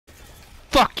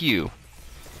Fuck you.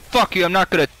 Fuck you, I'm not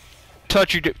gonna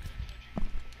touch you.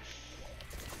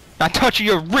 Not touching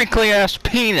your wrinkly ass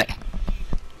peanut.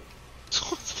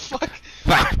 What the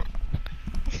fuck?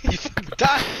 You fucking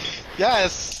died.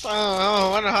 Yes. I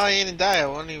wonder how he didn't die. I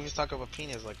wonder if he was talking about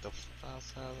penis like the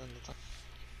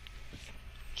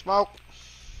smoke.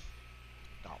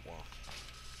 Oh well.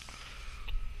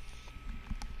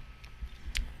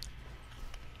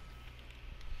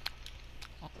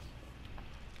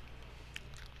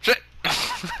 Shit.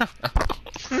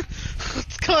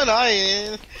 What's going on,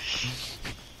 Ian?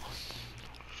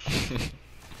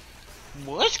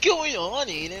 What's going on,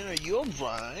 Aiden? Are you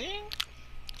alright?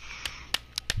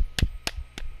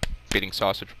 Feeding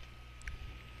sausage.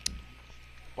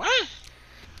 What?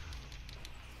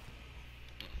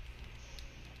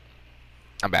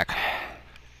 I'm back.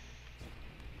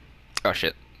 Oh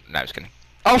shit. No, I was kidding.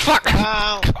 Oh fuck!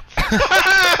 Ow.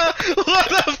 What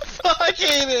the fuck,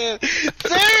 Aiden?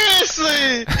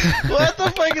 Seriously! What the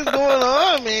fuck is going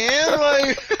on, man?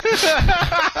 Like...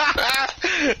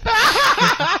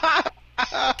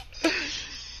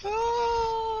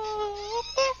 Oh, what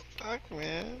the fuck,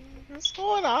 man? What's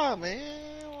going on,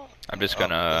 man? I'm just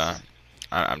gonna...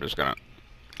 I'm just gonna...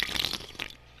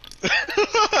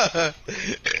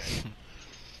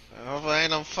 Hopefully I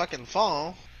ain't no fucking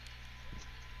fall.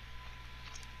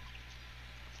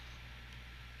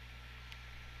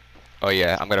 Oh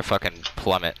yeah, I'm gonna fucking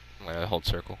plummet. I'm gonna hold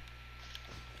circle.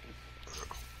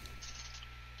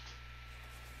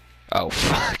 Oh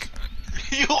fuck.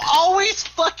 You always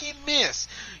fucking miss.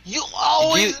 You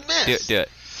always miss. Do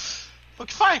it.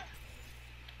 Okay, fine.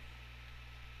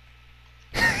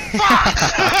 Fuck!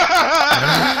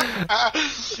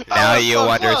 Now you so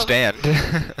understand.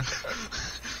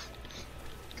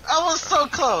 I was so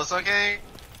close, okay?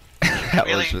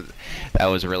 That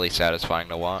was really satisfying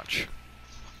to watch.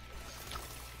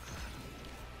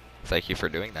 Thank you for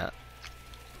doing that.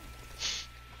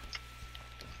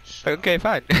 Okay,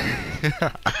 fine.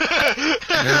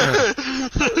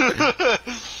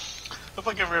 If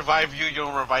I can revive you,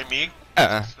 you'll revive me.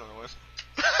 Uh-uh.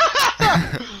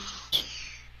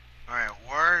 Alright,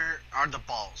 where are the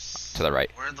balls? To the right.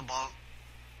 Where are the balls?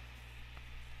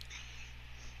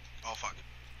 Oh fuck.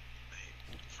 I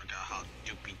forgot how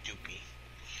doopy.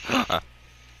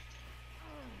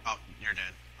 Oh, you're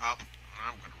dead. Oh,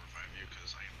 I'm gonna revive you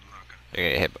because I am not gonna. You're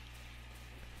gonna get hit.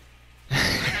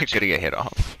 You're gonna get hit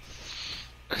off.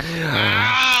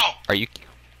 Ow! Are you?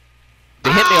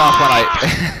 They hit me off when I.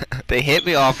 They hit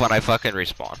me off when I fucking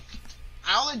respawn.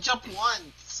 I only jumped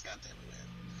once. God damn it, man.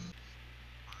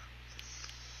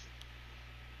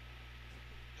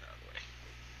 Get out of the way.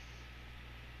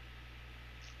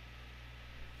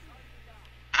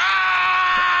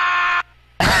 Ah!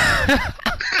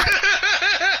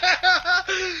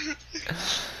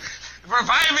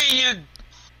 Revive me, you.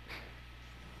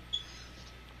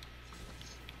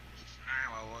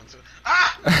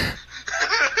 Ah!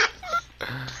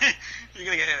 You're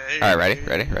gonna get hit. Alright,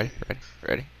 ready? I'm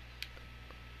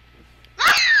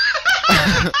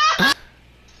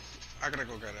gonna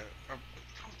go get it. I'm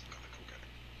gonna go get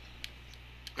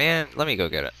it. Man, let me go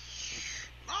get it.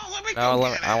 No, let me No, go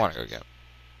get it. I want to go get it.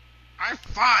 I'm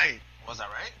fine. Was that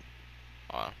right?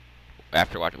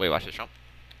 After watch this show.